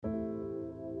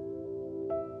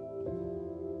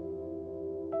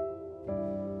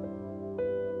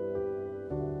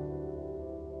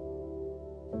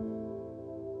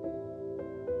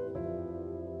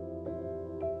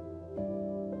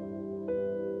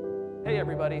Hey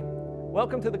everybody,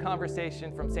 welcome to the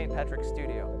conversation from St. Patrick's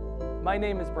Studio. My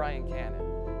name is Brian Cannon.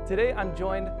 Today I'm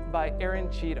joined by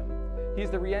Aaron Cheatham.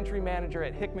 He's the reentry manager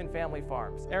at Hickman Family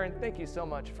Farms. Aaron, thank you so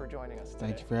much for joining us today.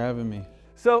 Thank you for having me.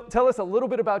 So tell us a little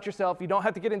bit about yourself. You don't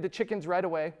have to get into chickens right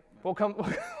away. We'll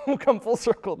come full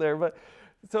circle there. But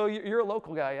so you're a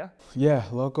local guy, yeah? Yeah,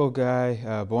 local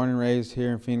guy, born and raised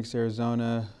here in Phoenix,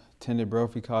 Arizona. Attended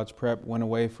Brophy College Prep, went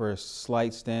away for a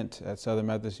slight stint at Southern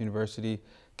Methodist University,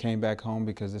 came back home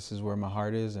because this is where my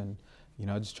heart is, and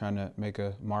just trying to make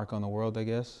a mark on the world, I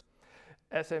guess.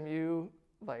 SMU,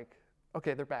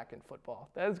 okay, they're back in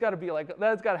football. That's got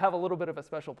to have a little bit of a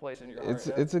special place in your heart.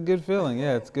 It's a good feeling,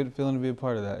 yeah. It's a good feeling to be a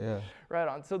part of that, yeah. Right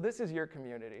on. So this is your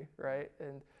community, right?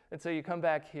 And so you come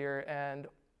back here, and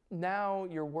now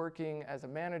you're working as a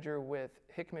manager with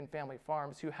Hickman Family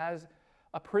Farms, who has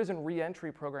a prison reentry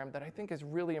program that I think is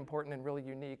really important and really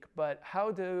unique. But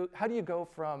how do you go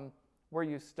from where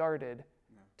you started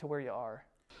to where you are?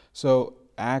 So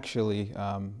actually,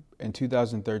 in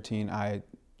 2013, I,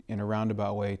 in a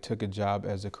roundabout way, took a job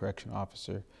as a correction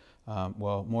officer.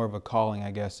 Well, more of a calling,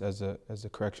 I guess, as a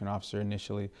correction officer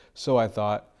initially. So I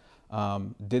thought,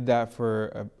 did that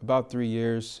for about 3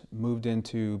 years, moved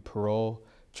into parole,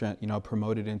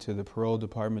 promoted into the parole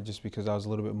department just because I was a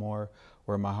little bit more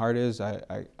where my heart is.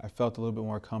 I felt a little bit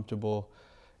more comfortable,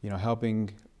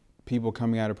 helping people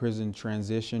coming out of prison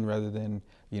transition rather than,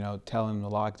 telling them to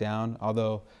lock down.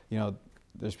 Although,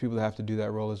 there's people that have to do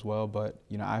that role as well, but,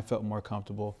 I felt more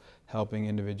comfortable helping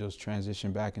individuals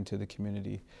transition back into the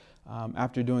community.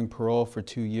 After doing parole for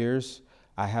 2 years,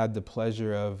 I had the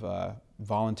pleasure of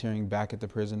volunteering back at the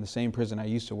prison, the same prison I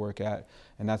used to work at,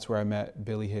 and that's where I met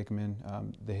Billy Hickman,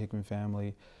 the Hickman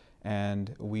family,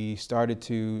 and we started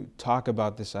to talk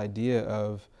about this idea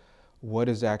of what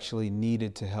is actually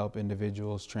needed to help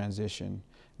individuals transition.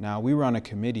 Now, we were on a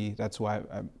committee, that's why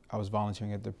I was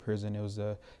volunteering at the prison. It was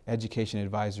the Education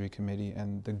Advisory Committee,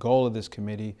 and the goal of this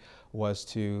committee was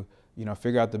to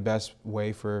figure out the best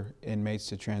way for inmates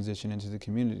to transition into the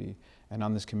community. And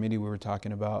on this committee, we were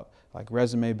talking about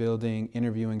resume building,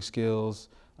 interviewing skills,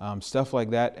 stuff like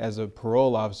that. As a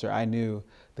parole officer, I knew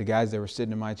the guys that were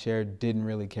sitting in my chair didn't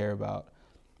really care about.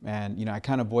 And I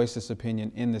kind of voiced this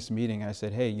opinion in this meeting. I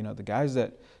said, hey, the guys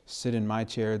that sit in my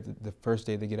chair the first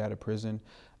day they get out of prison,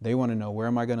 they want to know, where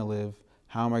am I going to live?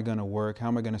 How am I going to work? How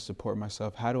am I going to support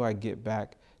myself? How do I get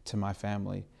back to my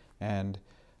family? And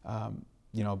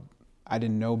I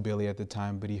didn't know Billy at the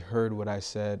time, but he heard what I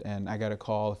said, and I got a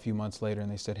call a few months later, and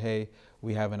they said, hey,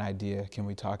 we have an idea. Can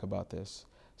we talk about this?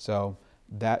 So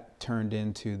that turned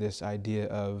into this idea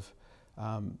of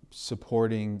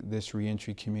supporting this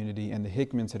reentry community, and the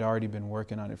Hickmans had already been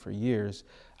working on it for years.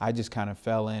 I just kind of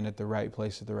fell in at the right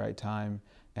place at the right time,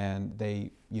 and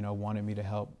they wanted me to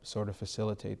help sort of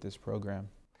facilitate this program.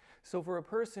 So for a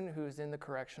person who's in the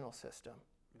correctional system,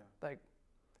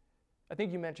 I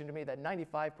think you mentioned to me that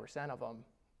 95% of them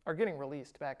are getting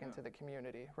released back into the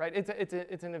community, right?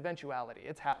 It's an eventuality.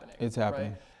 It's happening. It's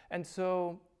happening. Right? And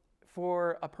so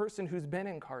for a person who's been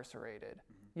incarcerated,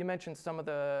 you mentioned some of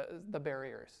the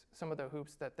barriers, some of the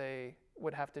hoops that they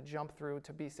would have to jump through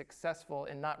to be successful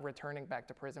in not returning back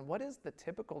to prison. What does the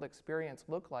typical experience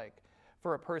look like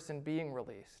for a person being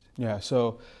released? Yeah,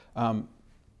 so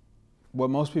what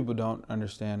most people don't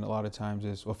understand a lot of times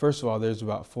is, well, first of all, there's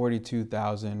about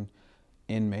 42,000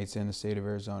 inmates in the state of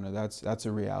Arizona. That's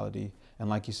a reality. And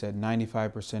like you said,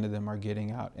 95% of them are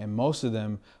getting out, and most of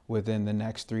them within the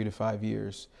next 3 to 5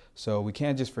 years. So we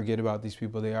can't just forget about these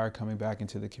people. They are coming back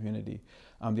into the community.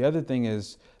 The other thing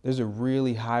is there's a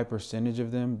really high percentage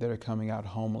of them that are coming out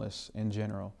homeless in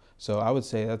general. So I would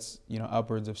say that's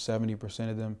upwards of 70%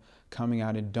 of them coming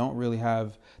out and don't really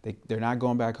have, they're not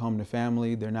going back home to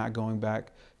family. They're not going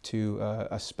back to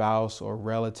a spouse or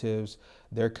relatives.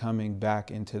 They're coming back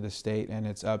into the state, and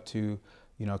it's up to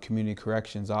community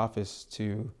corrections office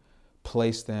to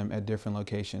place them at different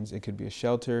locations. It could be a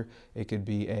shelter, it could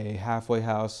be a halfway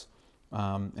house,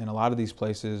 and a lot of these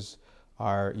places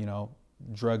are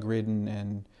drug ridden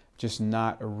and just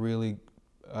not a really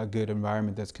good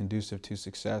environment that's conducive to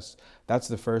success. That's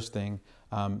the first thing.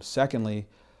 Secondly,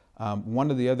 one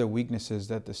of the other weaknesses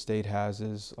that the state has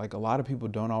is a lot of people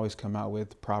don't always come out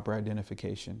with proper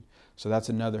identification. So that's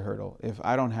another hurdle. If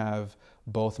I don't have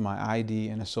both my ID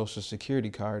and a social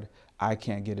security card, I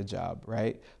can't get a job,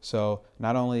 right? So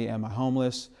not only am I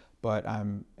homeless, but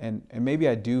and maybe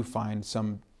I do find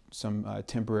some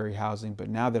temporary housing, but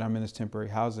now that I'm in this temporary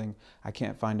housing, I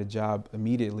can't find a job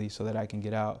immediately so that I can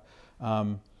get out.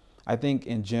 I think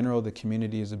in general, the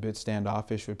community is a bit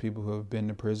standoffish with people who have been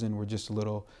to prison. We're just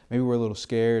maybe we're a little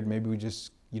scared. Maybe we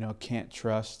just, can't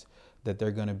trust that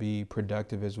they're going to be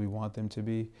productive as we want them to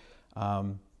be.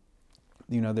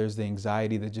 There's the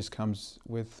anxiety that just comes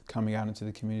with coming out into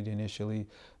the community initially.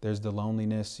 There's the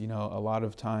loneliness. A lot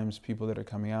of times people that are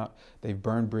coming out, they've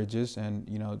burned bridges,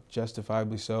 and,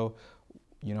 justifiably so.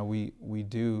 We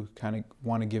do kind of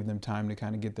want to give them time to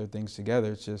kind of get their things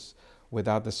together. It's just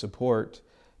without the support,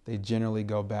 they generally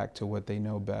go back to what they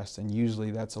know best. And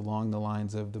usually that's along the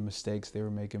lines of the mistakes they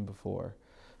were making before.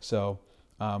 So,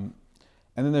 and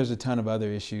then there's a ton of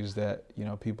other issues that,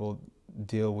 people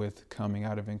deal with coming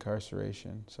out of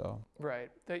incarceration. So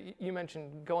right. You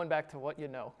mentioned going back to what you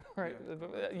know, right?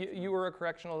 Yeah. You were a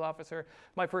correctional officer.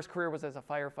 My first career was as a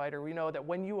firefighter. We know that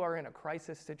when you are in a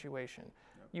crisis situation,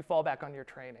 you fall back on your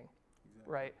training,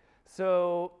 right?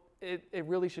 So it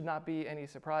really should not be any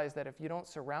surprise that if you don't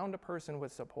surround a person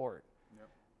with support,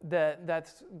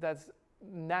 that's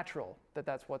natural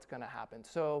that's what's going to happen.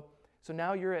 So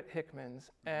now you're at Hickman's,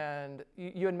 and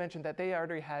you had mentioned that they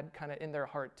already had kind of in their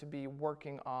heart to be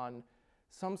working on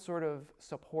some sort of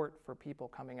support for people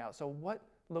coming out. So what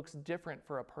looks different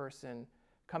for a person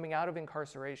coming out of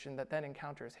incarceration that then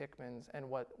encounters Hickman's, and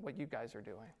what you guys are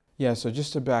doing? Yeah, so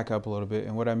just to back up a little bit,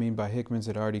 and what I mean by Hickman's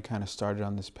had already kind of started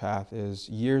on this path is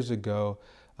years ago,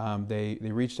 they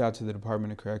reached out to the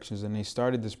Department of Corrections, and they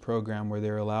started this program where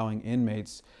they're allowing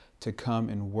inmates to come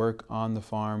and work on the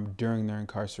farm during their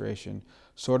incarceration,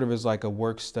 sort of as like a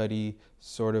work study,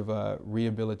 sort of a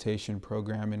rehabilitation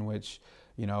program in which,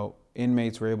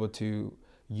 inmates were able to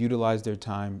utilize their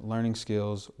time, learning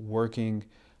skills, working,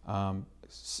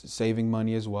 saving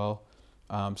money as well.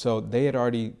 So they had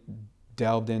already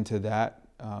delved into that.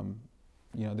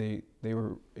 They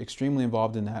were extremely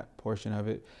involved in that portion of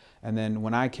it. And then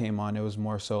when I came on, it was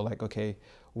more so like, okay,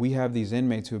 we have these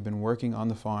inmates who have been working on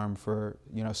the farm for,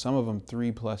 some of them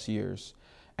 3+ years,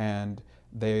 and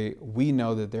we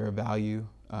know that they're a value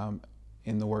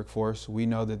in the workforce. We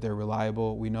know that they're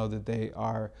reliable. We know that they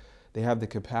have the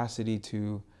capacity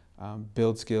to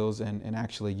build skills and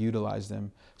actually utilize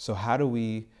them. So how do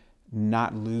we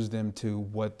not lose them to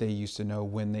what they used to know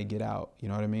when they get out? You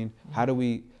know what I mean? Mm-hmm.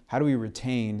 How do we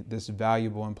retain this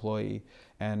valuable employee?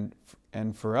 And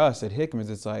for us at Hickman's,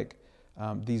 it's like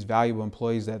these valuable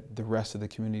employees that the rest of the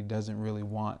community doesn't really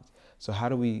want. So how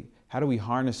do we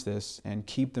harness this and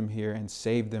keep them here and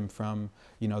save them from,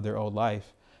 their old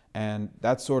life? And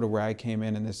that's sort of where I came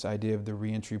in this idea of the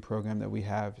reentry program that we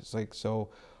have. It's like, so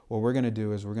what we're going to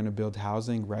do is we're going to build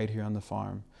housing right here on the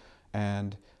farm.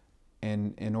 And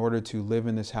in order to live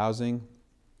in this housing,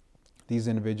 these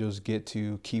individuals get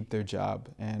to keep their job,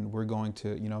 and we're going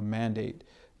to, mandate,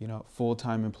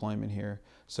 full-time employment here.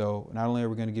 So not only are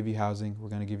we going to give you housing, we're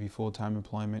going to give you full-time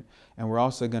employment, and we're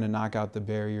also going to knock out the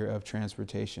barrier of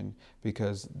transportation,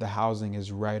 because the housing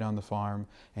is right on the farm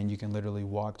and you can literally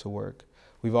walk to work.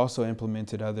 We've also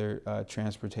implemented other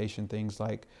transportation things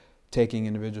like taking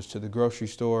individuals to the grocery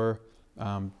store,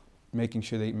 making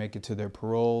sure they make it to their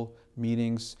parole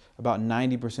meetings. About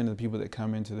 90% of the people that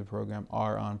come into the program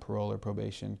are on parole or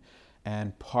probation.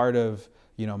 And part of,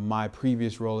 my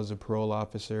previous role as a parole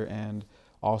officer and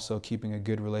also keeping a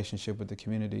good relationship with the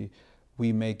community,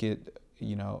 we make it,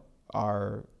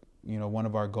 one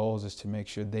of our goals is to make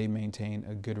sure they maintain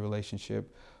a good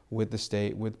relationship with the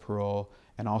state, with parole,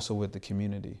 and also with the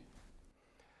community.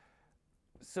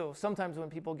 So sometimes when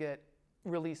people get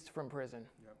released from prison,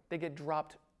 they get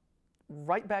dropped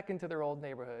right back into their old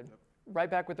neighborhood,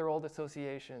 right back with their old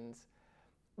associations.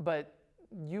 But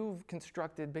you've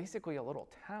constructed basically a little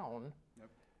town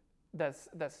that's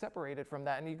separated from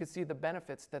that, and you can see the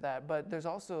benefits to that. But there's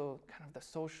also kind of the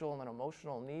social and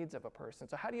emotional needs of a person.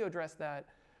 So how do you address that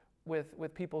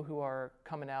with people who are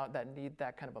coming out that need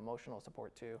that kind of emotional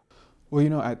support too?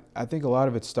 Well, I think a lot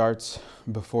of it starts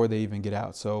before they even get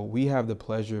out. So we have the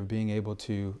pleasure of being able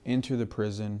to enter the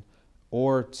prison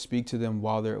or speak to them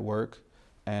while they're at work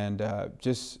and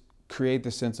just create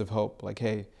the sense of hope. Like,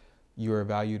 hey, you're a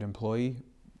valued employee,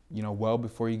 well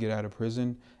before you get out of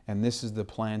prison, and this is the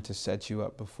plan to set you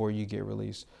up before you get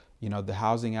released. The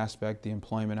housing aspect, the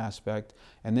employment aspect,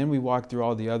 and then we walk through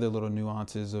all the other little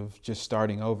nuances of just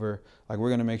starting over. Like, we're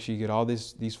going to make sure you get all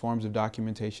these forms of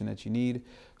documentation that you need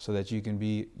so that you can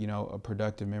be, a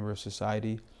productive member of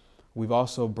society. We've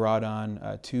also brought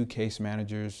on 2 case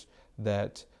managers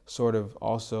that sort of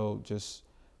also just,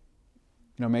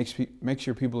 makes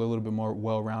sure people are a little bit more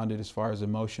well-rounded as far as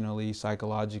emotionally,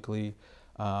 psychologically.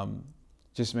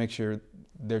 Just make sure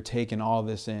they're taking all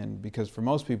this in, because for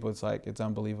most people it's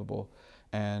unbelievable,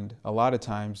 and a lot of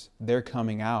times they're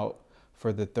coming out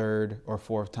for the 3rd or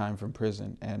 4th time from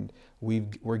prison, and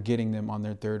we're getting them on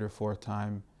their 3rd or 4th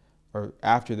time, or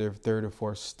after their 3rd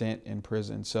or 4th stint in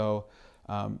prison. So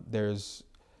there's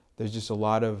there's just a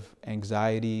lot of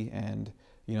anxiety, and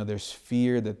there's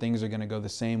fear that things are going to go the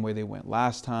same way they went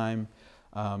last time.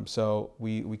 So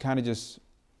we kind of just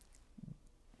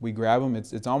we grab them.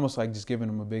 It's almost like just giving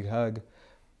them a big hug,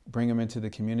 bring them into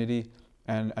the community.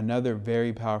 And another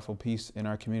very powerful piece in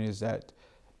our community is that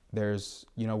there's,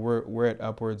 we're at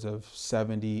upwards of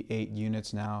 78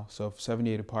 units now, so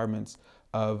 78 apartments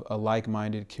of a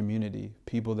like-minded community,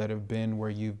 people that have been where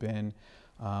you've been.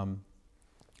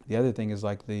 The other thing is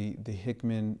like the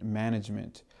Hickman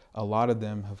management. A lot of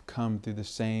them have come through the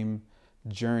same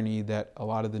journey that a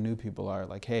lot of the new people are.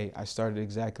 Like, hey, I started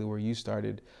exactly where you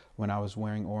started when I was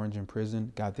wearing orange in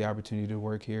prison, got the opportunity to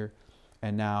work here,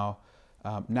 and now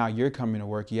you're coming to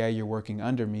work. Yeah, you're working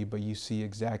under me, but you see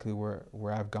exactly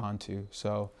where I've gone to.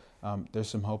 So there's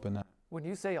some hope in that. When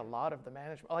you say a lot of the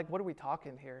management, like what are we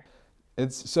talking here?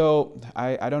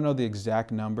 I don't know the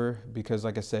exact number because,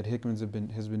 like I said, Hickman's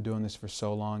has been doing this for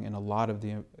so long, and a lot of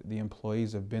the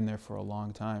employees have been there for a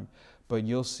long time. But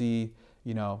you'll see,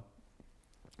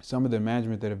 some of the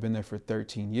management that have been there for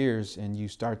 13 years, and you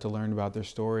start to learn about their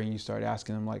story, and you start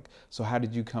asking them like, so how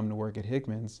did you come to work at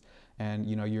Hickman's? And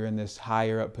you're in this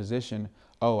higher up position.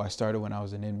 Oh, I started when I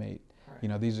was an inmate.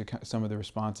 Right. These are some of the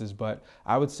responses. But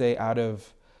I would say out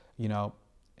of,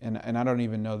 and I don't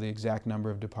even know the exact number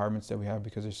of departments that we have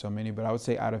because there's so many, but I would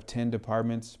say out of 10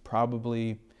 departments,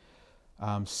 probably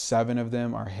 7 of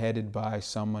them are headed by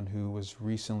someone who was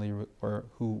recently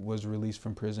who was released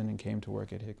from prison and came to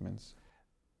work at Hickman's.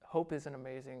 Hope is an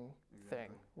amazing thing,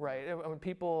 right? When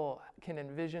people can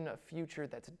envision a future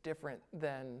that's different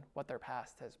than what their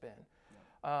past has been.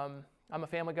 Yeah. I'm a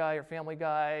family guy.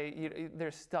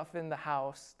 There's stuff in the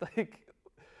house.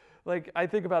 Like I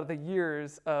think about the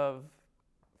years of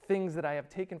things that I have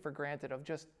taken for granted, of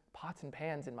just pots and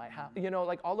pans in my house.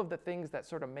 Like all of the things that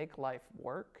sort of make life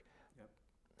work. Yep.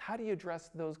 How do you address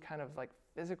those kind of like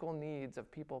physical needs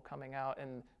of people coming out,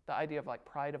 and the idea of like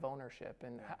pride of ownership,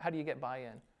 and how do you get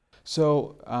buy-in?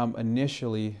 So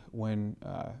initially, when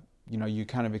you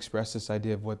kind of express this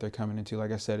idea of what they're coming into,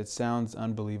 like I said, it sounds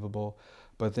unbelievable,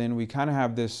 but then we kind of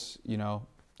have this,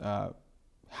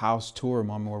 house tour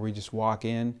moment where we just walk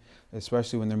in,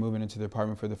 especially when they're moving into their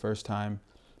apartment for the first time,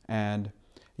 and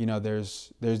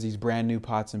there's these brand new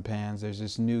pots and pans, there's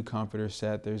this new comforter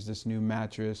set, there's this new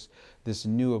mattress, this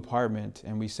new apartment,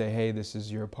 and we say, hey, this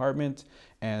is your apartment,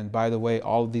 and by the way,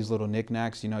 all of these little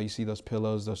knickknacks, you see those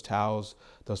pillows, those towels,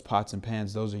 those pots and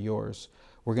pans, those are yours.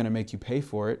 We're going to make you pay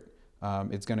for it.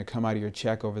 It's going to come out of your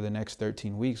check over the next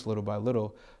 13 weeks, little by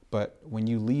little, but when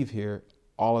you leave here,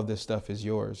 all of this stuff is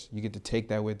yours. You get to take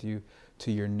that with you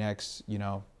to your next,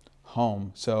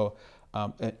 home. So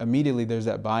immediately there's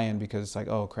that buy-in because it's like,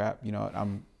 oh crap,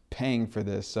 I'm paying for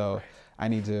this, so right. I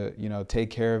need to, take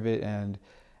care of it, and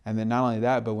then not only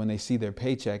that, but when they see their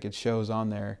paycheck, it shows on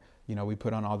there. We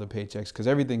put on all the paychecks because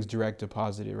everything's direct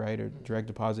deposited, right? Or direct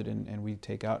deposit, and we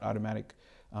take out automatic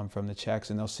from the checks,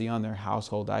 and they'll see on their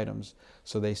household items.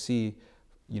 So they see,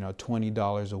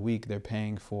 $20 a week they're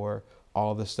paying for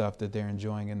all the stuff that they're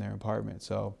enjoying in their apartment.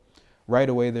 So right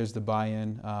away there's the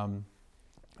buy-in.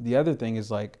 The other thing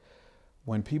is like,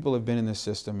 when people have been in this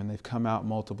system and they've come out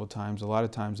multiple times, a lot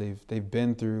of times they've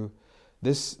been through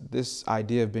this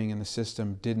idea of being in the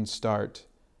system didn't start,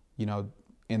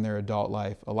 in their adult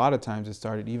life. A lot of times it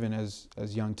started even as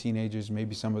young teenagers.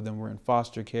 Maybe some of them were in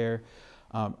foster care,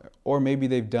 or maybe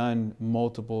they've done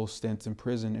multiple stints in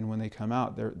prison, and when they come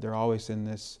out, they're always in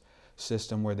this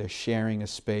system where they're sharing a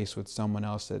space with someone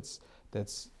else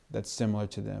that's similar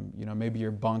to them. Maybe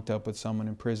you're bunked up with someone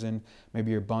in prison,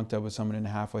 maybe you're bunked up with someone in a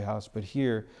halfway house, but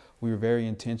here we were very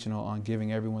intentional on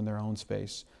giving everyone their own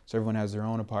space. So everyone has their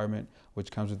own apartment, which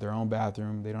comes with their own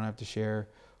bathroom. They don't have to share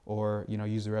or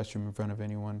use the restroom in front of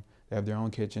anyone. They have their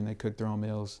own kitchen, they cook their own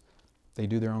meals, they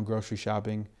do their own grocery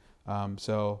shopping.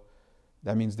 So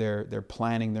that means they're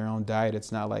planning their own diet.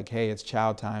 It's not like, hey, it's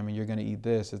chow time and you're gonna eat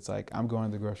this. It's like, I'm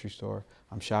going to the grocery store,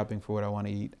 I'm shopping for what I wanna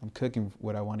eat, I'm cooking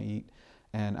what I wanna eat,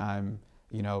 and I'm,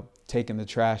 taking the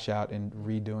trash out and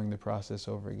redoing the process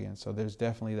over again. So there's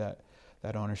definitely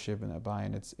that ownership and that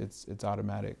buy-in. It's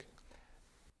automatic.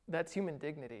 That's human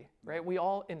dignity, right? We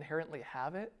all inherently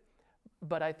have it,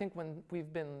 but I think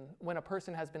when a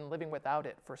person has been living without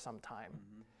it for some time,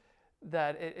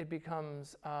 that it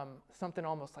becomes something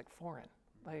almost like foreign.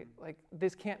 Like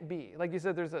this can't be. Like you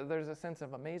said, there's a sense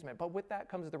of amazement, but with that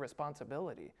comes the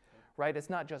responsibility, right? It's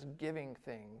not just giving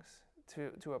things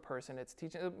to a person, it's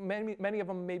teaching. Many of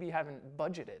them maybe haven't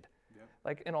budgeted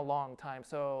like in a long time.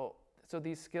 So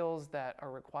these skills that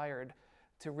are required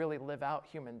to really live out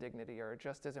human dignity are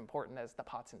just as important as the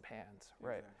pots and pans,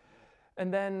 right? Exactly.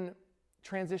 And then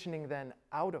transitioning then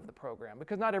out of the program?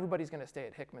 Because not everybody's going to stay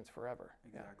at Hickman's forever.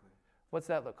 Exactly. Yeah. What's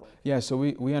that look like? Yeah, so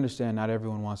we understand not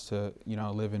everyone wants to,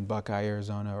 live in Buckeye,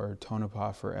 Arizona or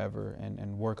Tonopah forever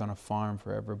and work on a farm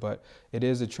forever, but it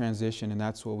is a transition, and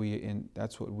that's what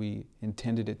we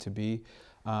intended it to be.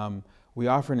 We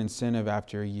offer an incentive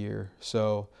after a year.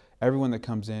 So everyone that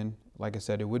comes in, like I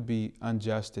said, it would be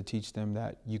unjust to teach them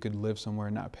that you could live somewhere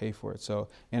and not pay for it. So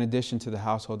in addition to the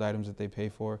household items that they pay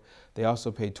for, they also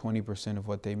pay 20% of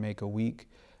what they make a week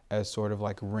as sort of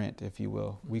like rent, if you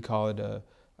will. We call it a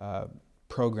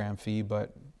program fee,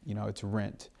 but it's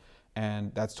rent,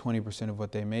 and that's 20% of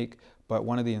what they make. But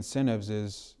one of the incentives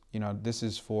is, this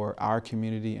is for our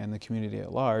community and the community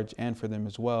at large, and for them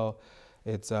as well.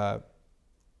 It's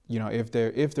if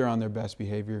they're on their best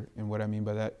behavior, and what I mean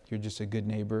by that, you're just a good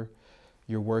neighbor,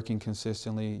 you're working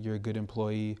consistently, you're a good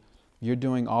employee, you're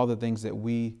doing all the things that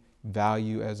we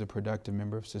value as a productive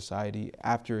member of society.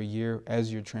 After a year,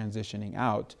 as you're transitioning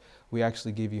out, we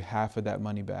actually give you half of that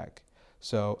money back.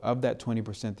 So of that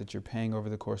 20% that you're paying over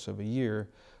the course of a year,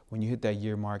 when you hit that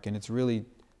year mark, and it's really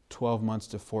 12 months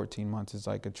to 14 months is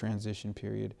like a transition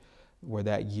period where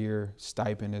that year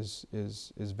stipend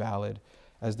is valid.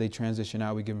 As they transition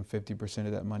out, we give them 50%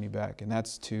 of that money back. And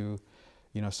that's to,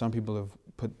 some people have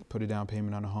put a down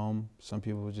payment on a home. Some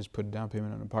people will just put a down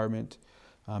payment on an apartment.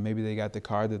 Maybe they got the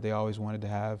car that they always wanted to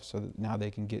have, so that now they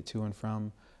can get to and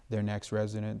from their next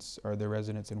residence or their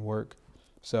residence and work.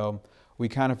 So we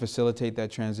kind of facilitate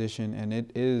that transition, and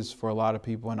it is for a lot of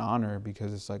people an honor,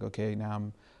 because it's like, okay,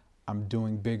 now I'm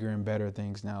doing bigger and better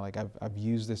things now. Like I've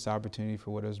used this opportunity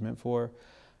for what it was meant for,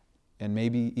 and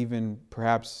maybe even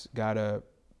perhaps got a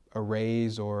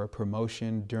raise or a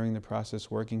promotion during the process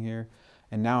working here.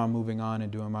 And now I'm moving on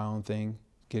and doing my own thing,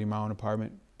 getting my own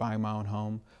apartment, buying my own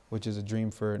home, which is a dream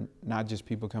for not just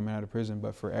people coming out of prison,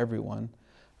 but for everyone.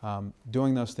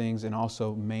 Doing those things and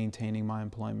also maintaining my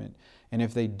employment. And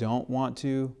if they don't want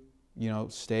to,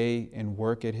 stay and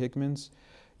work at Hickman's,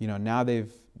 now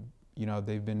they've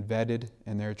been vetted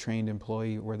and they're a trained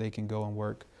employee where they can go and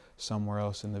work somewhere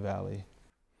else in the valley.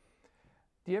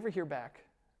 Do you ever hear back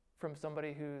from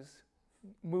somebody who's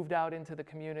moved out into the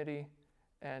community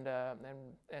and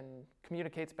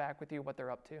communicates back with you what they're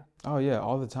up to? Oh yeah,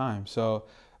 all the time. So,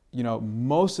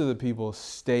 most of the people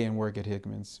stay and work at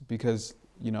Hickman's because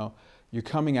you're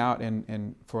coming out,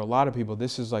 and for a lot of people,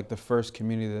 this is like the first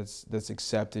community that's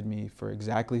accepted me for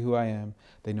exactly who I am.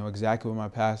 They know exactly what my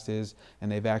past is,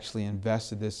 and they've actually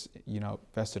invested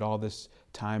all this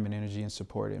time and energy and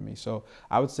support in me. So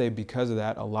I would say because of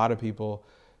that, a lot of people,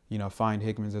 find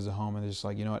Hickman's as a home, and they're just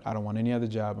like, I don't want any other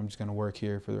job. I'm just going to work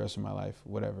here for the rest of my life,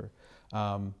 whatever.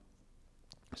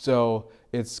 So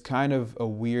it's kind of a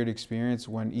weird experience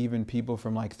when even people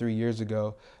from like 3 years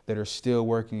ago that are still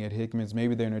working at Hickman's,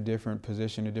 maybe they're in a different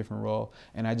position, a different role,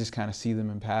 and I just kind of see them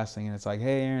in passing, and it's like,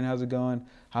 hey, Aaron, how's it going?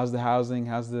 How's the housing?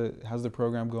 How's the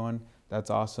program going? That's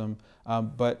awesome.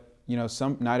 But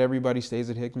not everybody stays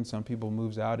at Hickman. Some people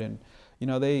moves out, and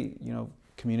they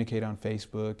communicate on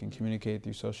Facebook and communicate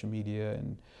through social media,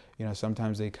 and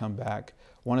sometimes they come back.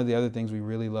 One of the other things we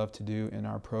really love to do in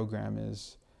our program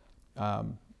is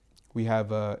we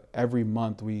have every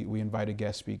month we invite a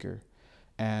guest speaker,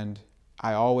 and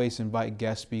I always invite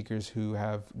guest speakers who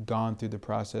have gone through the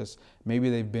process. Maybe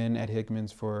they've been at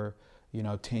Hickman's for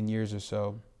 10 years or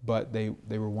so, but they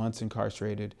were once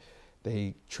incarcerated,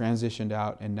 they transitioned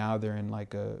out, and now they're in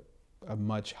like a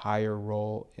much higher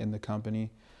role in the company.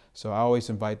 So I always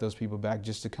invite those people back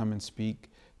just to come and speak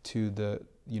to the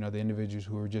individuals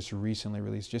who were just recently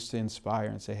released, just to inspire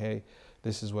and say, hey,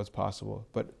 this is what's possible.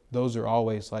 But those are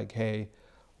always like, hey,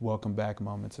 welcome back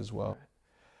moments as well.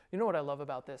 You know what I love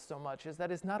about this so much is that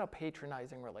it's not a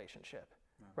patronizing relationship,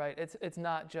 right? It's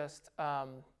not just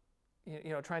trying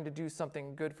to do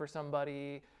something good for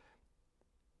somebody.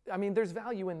 I mean, there's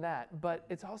value in that, but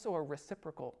it's also a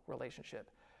reciprocal relationship.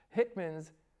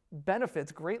 Hickman's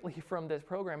benefits greatly from this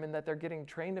program in that they're getting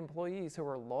trained employees who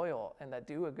are loyal and that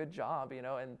do a good job,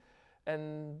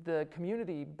 and the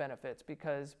community benefits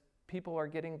because people are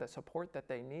getting the support that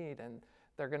they need, and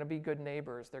they're going to be good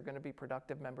neighbors, they're going to be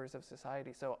productive members of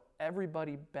society. So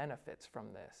everybody benefits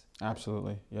from this.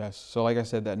 Absolutely, yes. So like I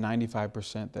said, that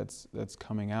 95% that's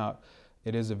coming out,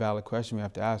 it is a valid question we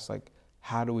have to ask, like,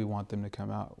 how do we want them to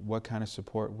come out? What kind of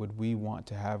support would we want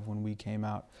to have when we came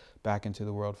out back into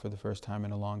the world for the first time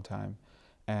in a long time?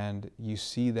 And you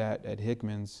see that at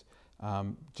Hickman's,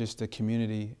 just the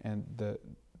community and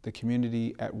the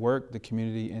community at work, the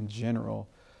community in general.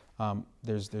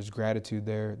 There's gratitude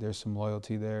there, there's some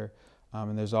loyalty there,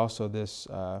 and there's also this,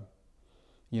 an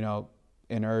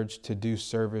urge to do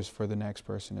service for the next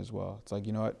person as well. It's like,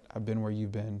 I've been where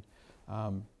you've been.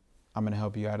 I'm going to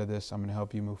help you out of this. I'm going to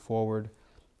help you move forward.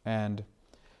 And,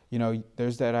 you know,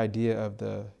 there's that idea of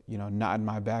the, you know, not in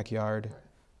my backyard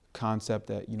concept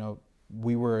that, you know,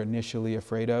 we were initially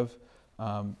afraid of,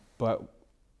 but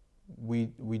we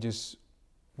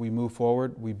moved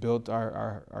forward. We built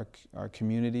our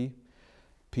community.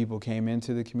 People came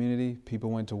into the community. People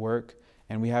went to work,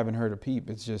 and we haven't heard a peep.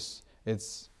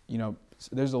 It's you know,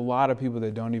 there's a lot of people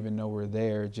that don't even know we're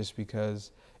there just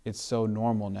because it's so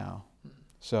normal now.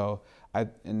 So I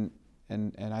think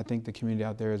the community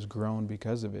out there has grown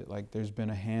because of it. Like, there's been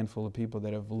a handful of people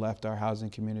that have left our housing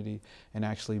community and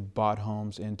actually bought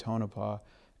homes in Tonopah,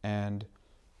 and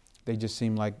they just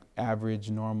seem like average,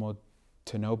 normal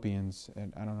Tanopians.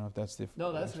 And I don't know if that's the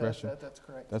expression. That's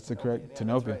correct. That's the correct Yeah,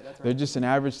 Tanopian. that's right. They're just an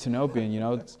average Tanopian, you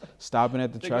know, stopping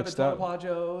at the They truck go to stop. Tonopah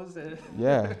Joe's.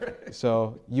 Yeah.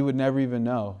 So you would never even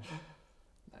know.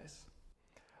 Nice.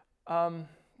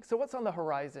 So what's on the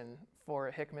horizon for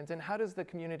Hickman's, and how does the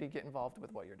community get involved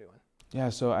with what you're doing? Yeah.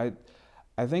 So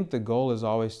I think the goal is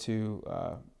always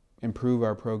to improve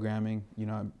our programming, you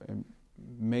know, and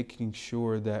making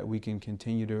sure that we can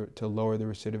continue to lower the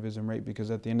recidivism rate, because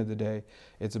at the end of the day,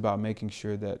 it's about making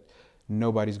sure that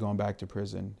nobody's going back to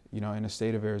prison. You know, in the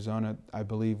state of Arizona, I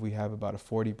believe we have about a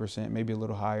 40%, maybe a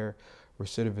little higher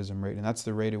recidivism rate, and that's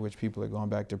the rate at which people are going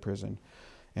back to prison.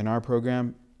 In our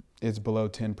program, it's below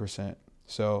 10%.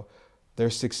 So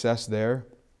there's success there.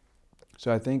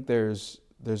 So I think there's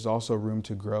also room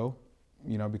to grow,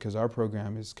 you know, because our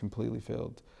program is completely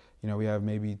filled. You know, we have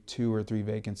maybe 2 or 3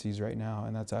 vacancies right now,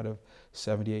 and that's out of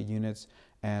 78 units.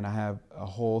 And I have a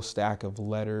whole stack of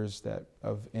letters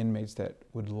of inmates that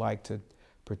would like to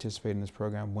participate in this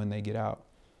program when they get out.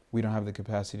 We don't have the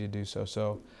capacity to do so.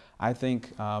 So I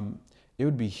think it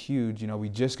would be huge. You know, we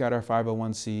just got our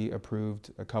 501c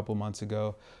approved a couple months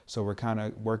ago, so we're kind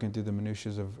of working through the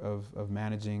minutiae of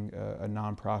managing a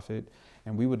nonprofit,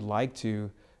 and we would like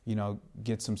to, you know,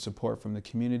 get some support from the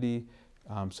community,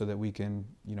 so that we can,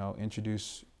 you know,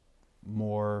 introduce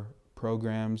more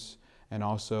programs and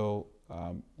also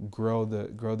grow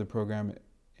the program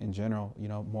in general. You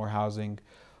know, more housing.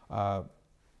 Out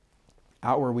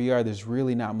where we are, there's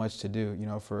really not much to do. You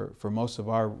know, for most of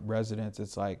our residents,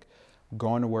 it's like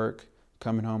going to work,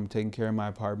 coming home, taking care of my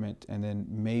apartment, and then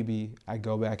maybe I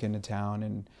go back into town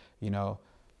and, you know,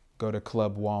 go to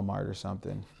Club Walmart or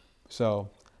something. So,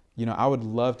 you know, I would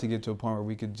love to get to a point where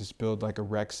we could just build like a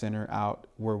rec center out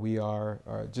where we are,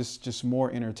 or just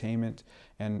more entertainment.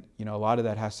 And, you know, a lot of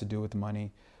that has to do with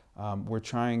money. We're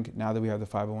trying, now that we have the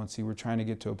 501c, we're trying to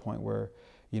get to a point where,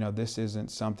 you know, this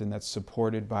isn't something that's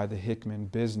supported by the Hickman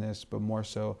business, but more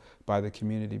so by the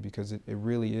community, because it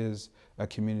really is a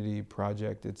community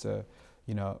project. It's a,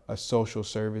 you know, a social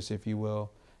service, if you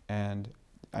will. And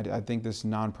I think this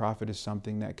nonprofit is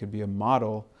something that could be a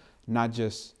model, not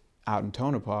just out in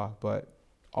Tonopah, but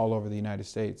all over the United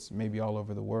States, maybe all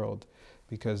over the world,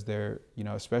 because they're, you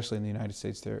know, especially in the United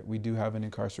States, we do have an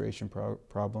incarceration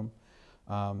problem.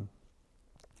 And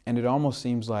it almost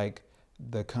seems like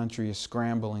the country is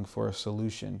scrambling for a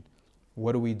solution.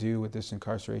 What do we do with this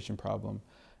incarceration problem?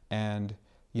 And,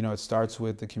 you know, it starts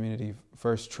with the community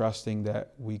first trusting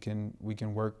that we can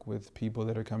work with people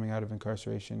that are coming out of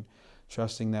incarceration,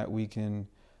 trusting that we can,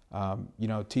 you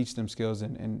know, teach them skills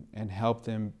and help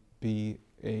them be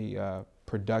a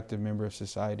productive member of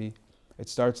society. It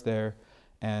starts there,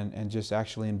 and just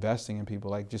actually investing in people,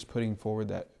 like just putting forward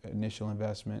that initial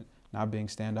investment, not being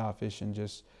standoffish, and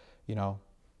just, you know,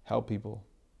 help people.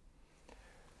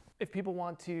 If people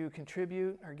want to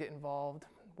contribute or get involved,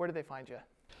 where do they find you?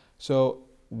 So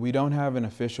we don't have an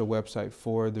official website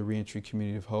for the Reentry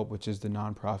Community of Hope, which is the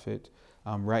nonprofit.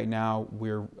 Right now,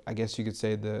 I guess you could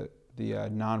say the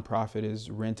nonprofit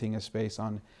is renting a space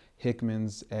on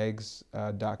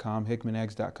hickmanseggs.com,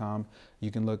 hickmaneggs.com.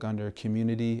 You can look under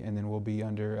community, and then we'll be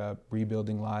under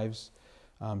rebuilding lives.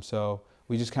 So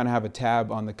we just kind of have a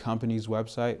tab on the company's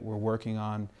website. We're working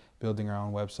on building our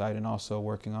own website and also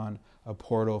working on a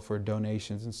portal for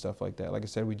donations and stuff like that. Like I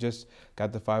said, we just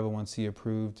got the 501c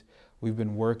approved. We've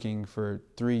been working for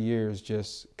 3 years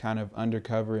just kind of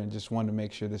undercover and just wanted to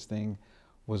make sure this thing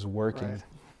was working. Right.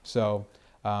 So,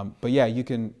 but yeah, you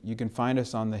can find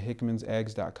us on the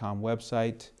hickmanseggs.com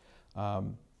website.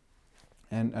 And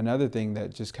another thing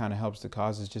that just kind of helps the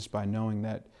cause is just by knowing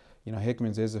that, you know,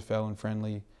 Hickman's is a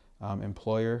felon-friendly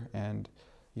employer, and,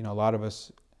 you know, a lot of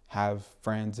us have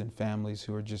friends and families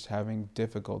who are just having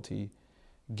difficulty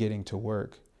getting to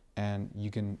work, and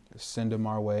you can send them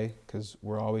our way because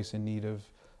we're always in need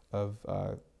of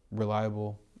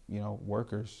reliable, you know,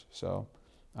 workers. So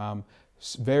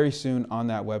Very soon on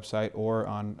that website or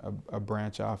on a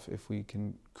branch off, if we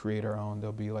can create our own,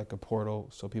 there'll be like a portal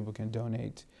so people can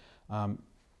donate.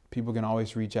 People can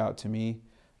always reach out to me,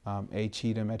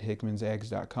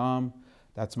 acheatham@hickmanseggs.com.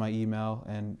 That's my email,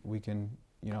 and we can,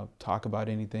 talk about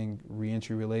anything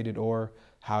reentry related or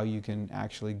how you can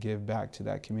actually give back to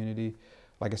that community.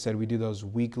 Like I said, we do those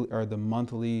weekly or the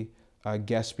monthly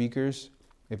guest speakers.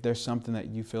 If there's something that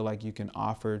you feel like you can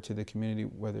offer to the community,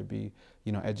 whether it be,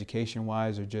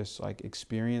 education-wise or just like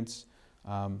experience,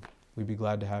 we'd be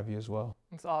glad to have you as well.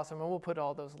 It's awesome, and we'll put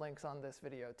all those links on this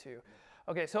video too.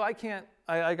 Okay, so I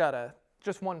got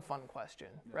just one fun question,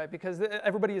 right? Because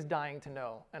everybody is dying to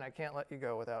know, and I can't let you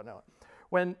go without knowing.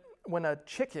 When a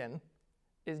chicken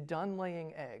is done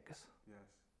laying eggs,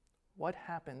 what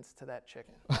happens to that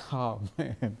chicken? Oh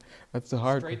man, that's a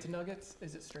hard. Straight to nuggets?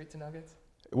 Is it straight to nuggets?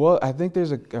 Well, I think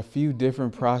there's a few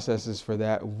different processes for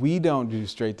that. We don't do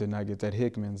straight to nuggets at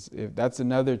Hickman's. That's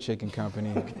another chicken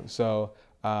company. So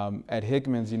at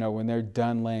Hickman's, when they're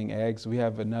done laying eggs, we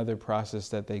have another process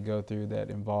that they go through that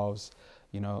involves,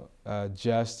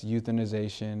 just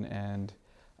euthanization and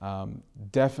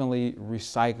definitely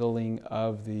recycling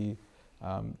of the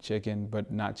chicken, but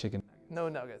not chicken. No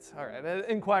nuggets. All right.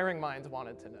 Inquiring minds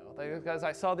wanted to know. Because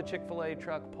I saw the Chick-fil-A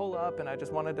truck pull up, and I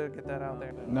just wanted to get that out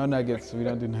there. No nuggets. We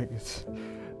don't do nuggets.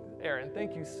 Aaron,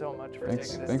 thank you so much for taking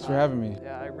this time. Thanks for having me.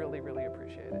 Yeah, I really, really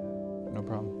appreciate it. No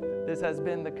problem. This has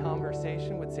been The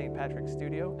Conversation with St. Patrick's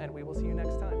Studio, and we will see you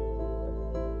next time.